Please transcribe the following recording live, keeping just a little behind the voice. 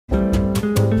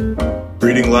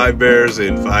Breeding live bears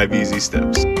in 5 easy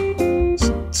steps.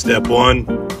 Step 1,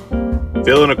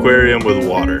 fill an aquarium with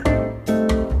water.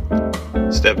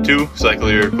 Step 2,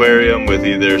 cycle your aquarium with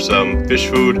either some fish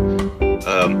food,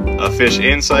 a fish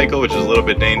in cycle, which is a little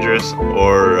bit dangerous,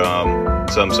 or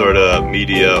some sort of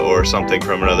media or something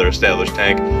from another established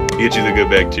tank to get you the good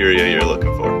bacteria you're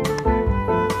looking for.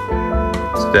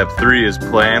 Step 3 is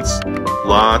plants.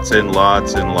 Lots and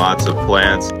lots and lots of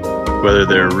plants, whether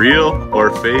they're real or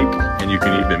fake, and you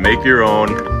can even make your own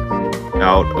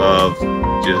out of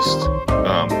just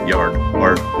yarn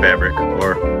or fabric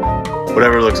or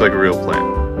whatever looks like a real plant.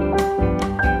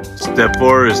 Step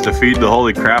 4 is to feed the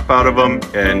holy crap out of them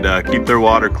and keep their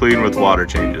water clean with water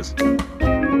changes.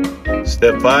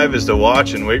 Step 5 is to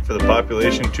watch and wait for the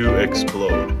population to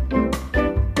explode.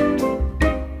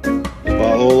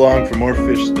 Follow along for more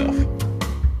fish stuff.